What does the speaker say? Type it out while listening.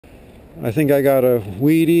I think I got a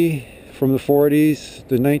Wheatie from the 40s,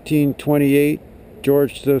 the 1928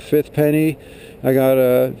 George V penny. I got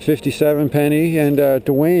a 57 penny, and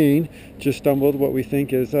Duane just stumbled what we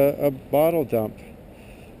think is a bottle dump.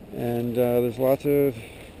 And there's lots of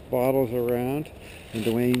bottles around, and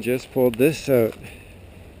Duane just pulled this out.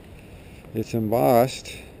 It's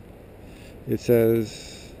embossed. It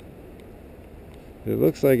says, it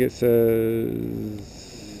looks like it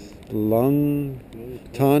says lung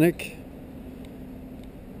tonic.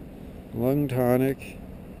 Lung tonic.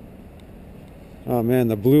 Oh man,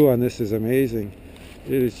 the blue on this is amazing.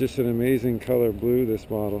 It is just an amazing color blue, this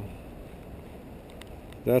bottle.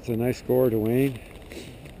 That's a nice score, Duane.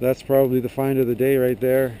 That's probably the find of the day right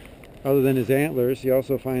there. Other than his antlers, he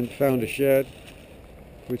also found a shed,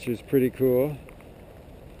 which is pretty cool.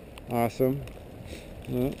 Awesome.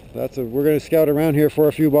 Well, we're going to scout around here for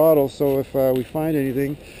a few bottles, so if we find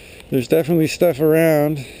anything, there's definitely stuff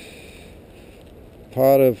around.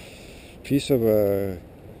 Piece of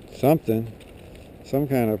something, some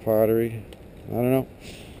kind of pottery. I don't know.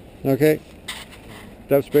 Okay.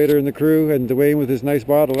 Dub Spader and the crew, and Duane with his nice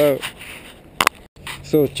bottle out.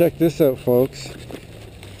 So check this out, folks.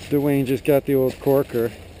 Duane just got the old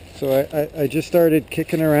corker. So I just started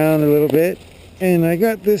kicking around a little bit, and I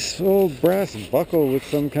got this old brass buckle with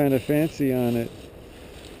some kind of fancy on it.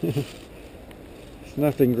 It's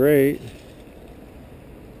nothing great.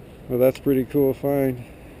 Well, that's pretty cool find.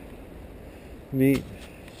 Neat.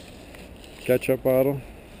 Ketchup bottle.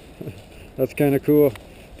 That's kind of cool.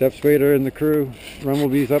 Dub Spader and the crew.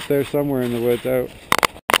 Rumblebee's up there somewhere in the woods out.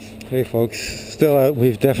 Hey folks, still out.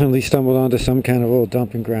 We've definitely stumbled onto some kind of old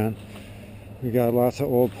dumping ground. We got lots of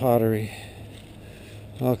old pottery.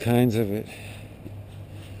 All kinds of it.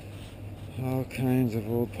 All kinds of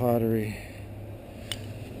old pottery.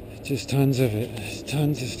 Just tons of it. There's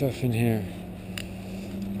tons of stuff in here.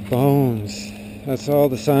 Bones. That's all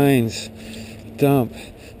the signs. Dump.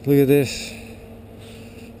 Look at this.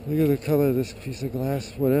 Look at the color of this piece of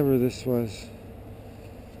glass, whatever this was.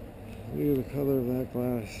 Look at the color of that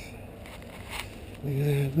glass. Look at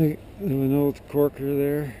that. Look, there's an old corker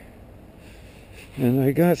there. And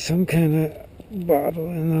I got some kind of bottle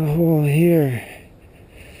in the hole here.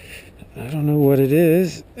 I don't know what it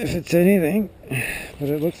is, if it's anything, but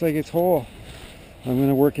it looks like it's whole. I'm going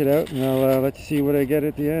to work it out, and I'll let you see what I get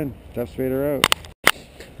at the end. Dub Spader out.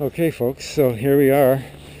 Okay folks, so here we are.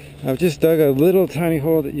 I've just dug a little tiny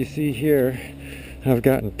hole that you see here. I've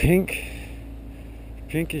gotten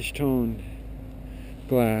pinkish toned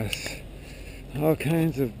glass. All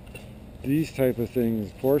kinds of these type of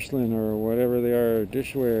things, porcelain or whatever they are,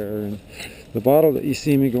 dishware. And the bottle that you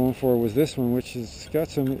see me going for was this one, which has got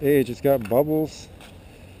some age. It's got bubbles.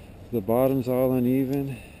 The bottom's all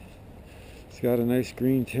uneven. It's got a nice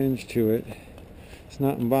green tinge to it. It's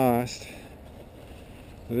not embossed.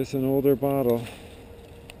 But it's an older bottle.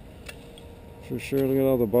 For sure, look at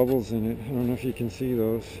all the bubbles in it. I don't know if you can see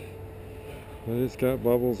those. But it's got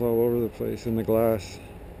bubbles all over the place in the glass.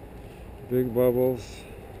 Big bubbles.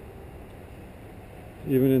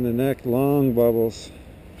 Even in the neck, long bubbles.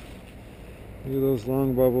 Look at those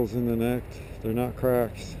long bubbles in the neck. They're not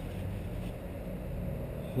cracks.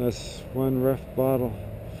 That's one rough bottle.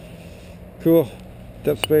 Cool.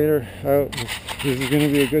 Dub Spader out. This is going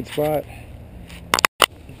to be a good spot.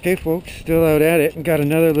 Okay folks, still out at it. Got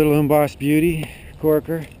another little embossed beauty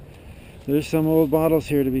corker. There's some old bottles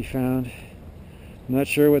here to be found. I'm not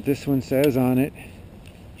sure what this one says on it.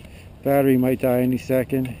 Battery might die any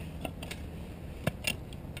second.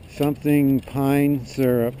 Something pine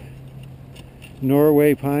syrup.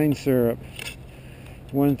 Norway pine syrup.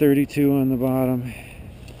 132 on the bottom.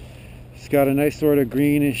 It's got a nice sort of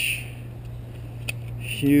greenish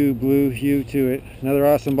hue, blue hue to it. Another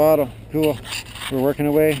awesome bottle. Cool. We're working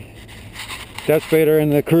away. Dub Spader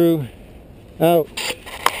and the crew out.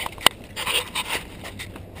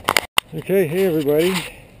 Okay, hey everybody.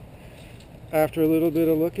 After a little bit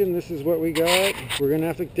of looking, this is what we got. We're gonna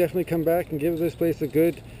have to definitely come back and give this place a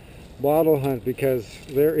good bottle hunt, because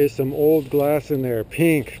there is some old glass in there.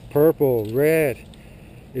 Pink, purple, red.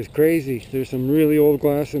 It's crazy. There's some really old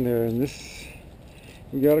glass in there, and this,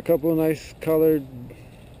 we got a couple of nice colored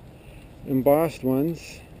embossed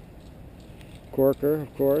ones. Corker,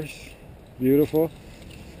 of course, beautiful.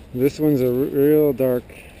 This one's a real dark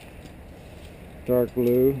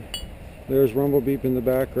blue. There's Rumblebee in the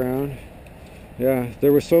background. Yeah,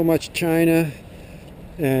 there was so much china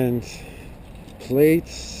and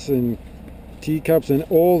plates and teacups and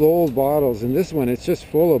old bottles, and this one, it's just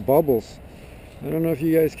full of bubbles. I don't know if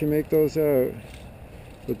you guys can make those out,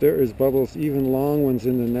 but there is bubbles, even long ones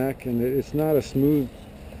in the neck, and it's not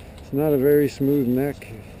a very smooth neck.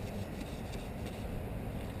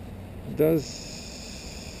 It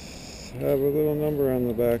does have a little number on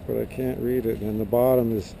the back, but I can't read it, and the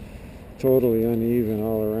bottom is totally uneven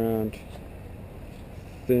all around.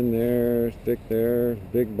 Thin there, thick there,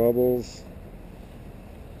 big bubbles.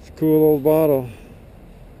 It's a cool old bottle.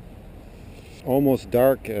 Almost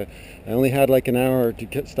dark. I only had like an hour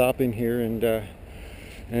to stop in here, and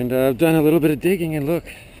I've done a little bit of digging, and look.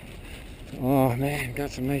 Oh man,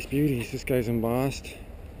 got some nice beauties. This guy's embossed.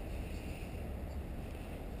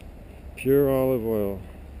 Pure olive oil.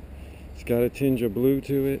 It's got a tinge of blue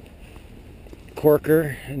to it.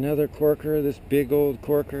 Corker, another corker, this big old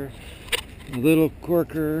corker. A little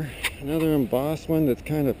corker, another embossed one that's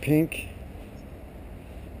kind of pink.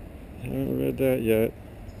 Haven't read that yet.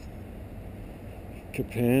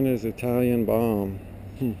 Campana's Italian Balm.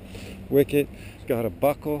 Wicket, got a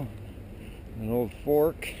buckle, an old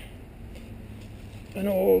fork, an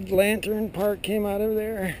old lantern part came out of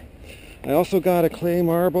there. I also got a clay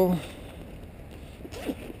marble,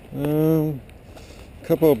 a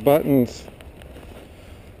couple of buttons,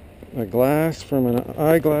 a glass from an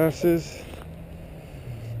eyeglasses.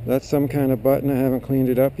 That's some kind of button. I haven't cleaned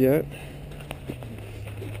it up yet.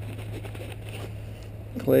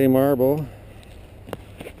 Clay marble.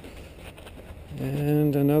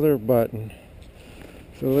 And another button.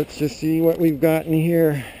 So let's just see what we've got in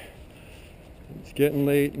here. It's getting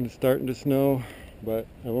late and it's starting to snow, but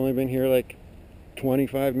I've only been here like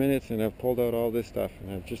 25 minutes and I've pulled out all this stuff,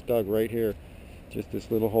 and I've just dug right here, just this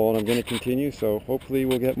little hole, and I'm going to continue, so hopefully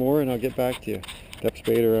we'll get more and I'll get back to you. Depth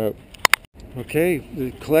Spader out. Okay,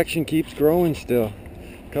 the collection keeps growing still.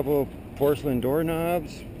 A couple of porcelain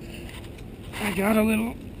doorknobs. I got a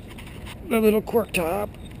little cork top.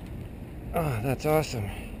 Oh, that's awesome.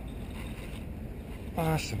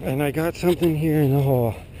 Awesome. And I got something here in the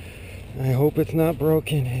hole. I hope it's not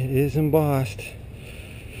broken. It is embossed.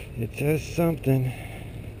 It says something.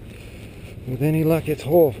 With any luck, it's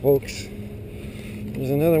whole, folks. There's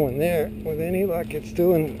another one there. With any luck, it's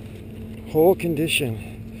still in whole condition.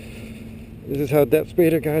 This is how Depth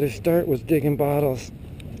Spader got his start, was digging bottles.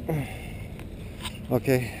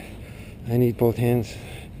 Okay, I need both hands.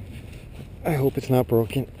 I hope it's not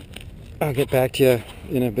broken. I'll get back to you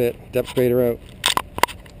in a bit. Depth Spader out.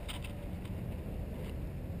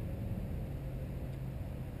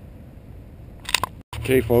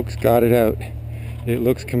 Okay folks, got it out. It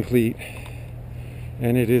looks complete.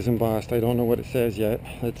 And it is embossed. I don't know what it says yet.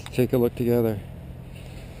 Let's take a look together.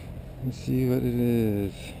 Let's see what it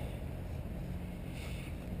is.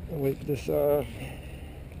 I'll wipe this off.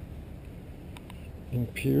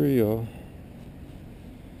 Imperial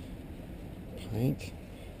pint.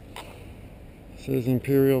 It says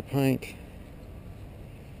Imperial pint.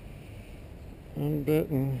 I'm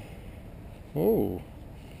betting. Oh,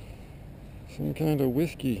 some kind of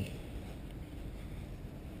whiskey.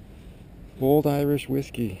 Old Irish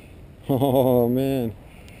whiskey. Oh man.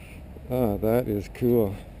 Ah, that is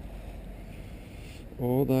cool.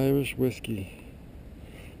 Old Irish whiskey.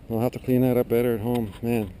 I'll have to clean that up better at home.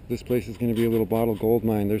 Man, this place is going to be a little bottle gold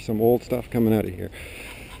mine. There's some old stuff coming out of here.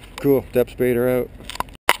 Cool. Depth Spader out.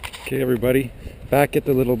 Okay, everybody. Back at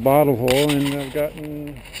the little bottle hole, and I've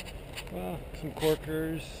gotten, well, some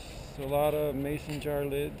corkers, a lot of mason jar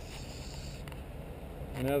lids,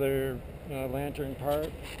 another lantern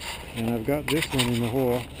part, and I've got this one in the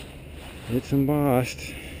hole. It's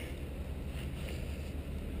embossed.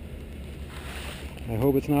 I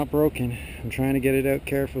hope it's not broken. I'm trying to get it out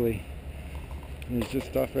carefully. There's just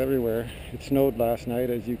stuff everywhere. It snowed last night,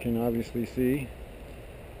 as you can obviously see.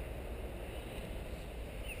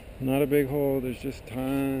 Not a big hole, there's just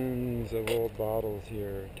tons of old bottles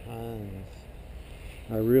here, tons.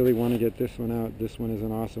 I really want to get this one out. This one is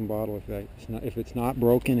an awesome bottle. If it's not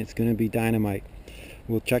broken, it's going to be dynamite.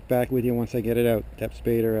 We'll check back with you once I get it out. Depth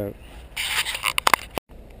Spader out.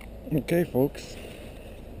 Okay folks.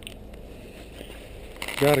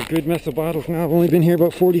 Got a good mess of bottles now. I've only been here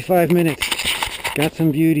about 45 minutes. Got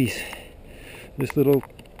some beauties. This little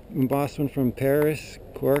embossed one from Paris,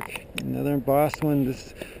 cork. Another embossed one,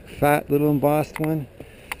 this fat little embossed one.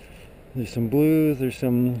 There's some blues, there's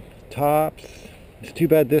some tops. It's too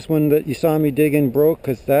bad this one that you saw me digging broke,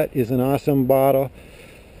 because that is an awesome bottle.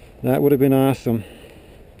 That would have been awesome.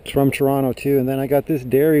 It's from Toronto too. And then I got this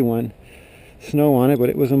dairy one. Snow on it, but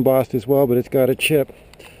it was embossed as well, but it's got a chip.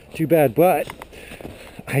 Too bad, but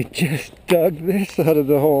I just dug this out of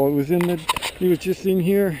the hole. It was just in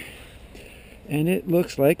here, and it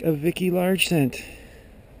looks like a Vicky Large scent.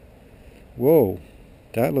 Whoa,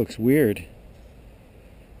 that looks weird.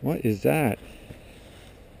 What is that?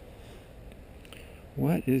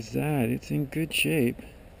 What is that? It's in good shape.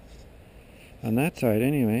 On that side,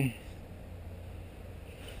 anyway.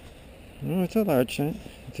 Oh, it's a large cent.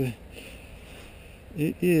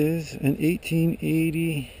 It is an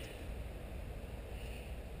 1880.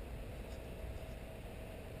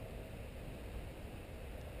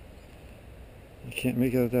 I can't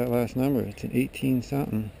make out that last number. It's an 18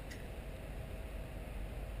 something.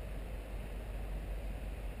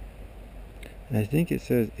 I think it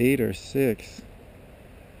says 8 or 6.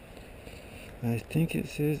 I think it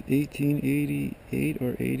says 1888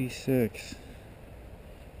 or 86.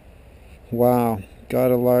 Wow, got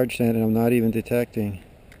a large cent and I'm not even detecting.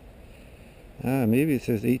 Maybe it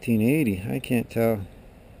says 1880. I can't tell.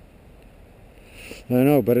 I don't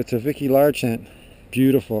know, but it's a Vicky large cent.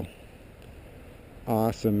 Beautiful.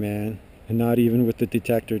 Awesome, man. And not even with the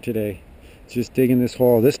detector today. Just digging this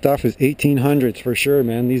hole. This stuff is 1800s for sure,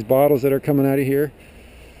 man. These bottles that are coming out of here,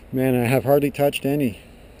 man, I have hardly touched any.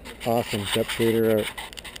 Awesome. Depth fader out.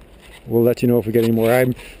 We'll let you know if we get any more.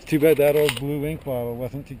 It's too bad that old blue ink bottle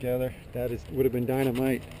wasn't together. That would have been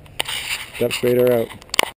dynamite. Depth fader out.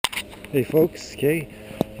 Hey folks, okay,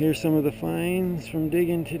 here's some of the finds from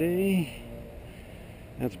digging today.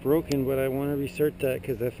 That's broken, but I want to research that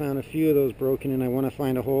because I found a few of those broken and I want to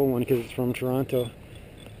find a whole one because it's from Toronto.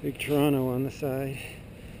 Big Toronto on the side.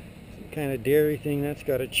 Some kind of dairy thing that's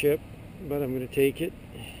got a chip, but I'm going to take it.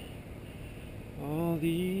 All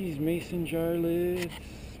these mason jar lids,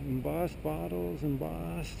 embossed bottles,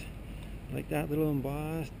 embossed. Like that little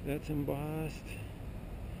embossed, that's embossed.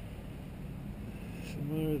 Some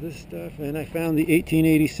more of this stuff. And I found the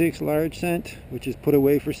 1886 large cent, which is put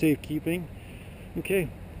away for safekeeping. Okay,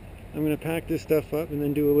 I'm going to pack this stuff up and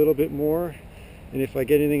then do a little bit more. And if I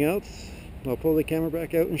get anything else, I'll pull the camera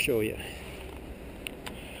back out and show you.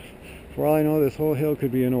 For all I know, this whole hill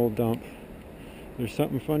could be an old dump. There's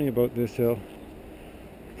something funny about this hill.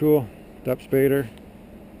 Cool. Depth fader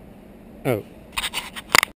out.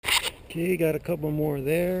 Okay, got a couple more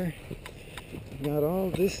there. Got all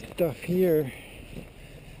this stuff here.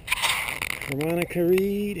 Harmonica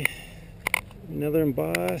reed. Another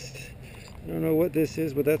embossed. I don't know what this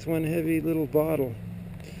is, but that's one heavy little bottle.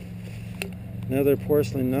 Another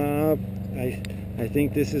porcelain knob. I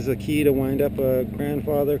think this is a key to wind up a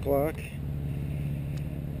grandfather clock.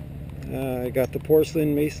 I got the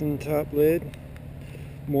porcelain mason top lid.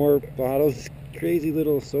 More bottles. Crazy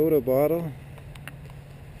little soda bottle.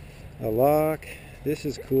 A lock. This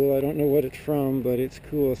is cool. I don't know what it's from, but it's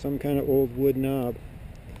cool. Some kind of old wood knob.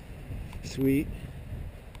 Sweet.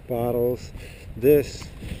 Bottles. This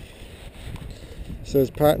says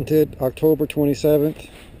patented October 27th,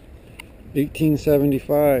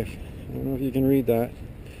 1875. I don't know if you can read that.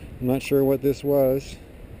 I'm not sure what this was.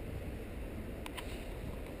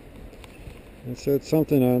 It said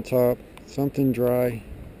something on top. Something dry.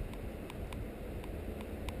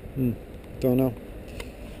 Don't know.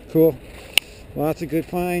 Cool. Lots of good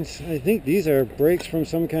finds. I think these are brakes from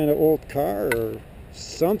some kind of old car or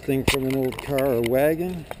something from an old car or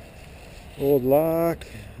wagon. Old lock.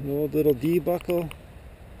 An old little D-buckle.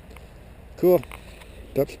 Cool.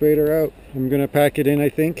 Depth fader out. I'm going to pack it in, I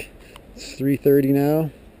think. It's 3:30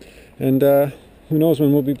 now. And who knows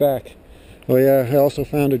when we'll be back. Oh yeah, I also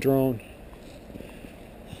found a drone.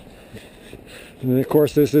 And of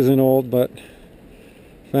course this isn't old, but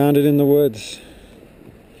found it in the woods.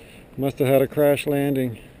 Must have had a crash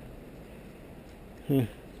landing.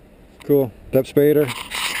 Cool. Depth fader.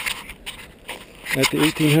 At the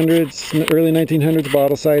 1800s, early 1900s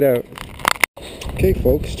bottle side out. Okay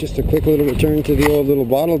folks, just a quick little return to the old little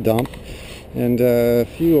bottle dump. And a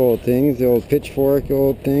few old things, the old pitchfork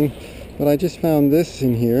old thing. But I just found this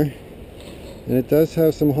in here. And it does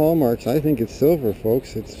have some hallmarks. I think it's silver,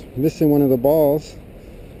 folks. It's missing one of the balls.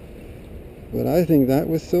 But I think that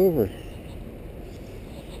was silver.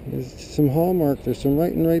 There's some hallmark. There's some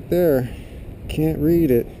writing right there. Can't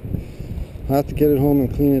read it. I'll have to get it home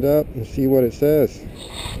and clean it up and see what it says.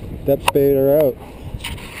 Depth fader out.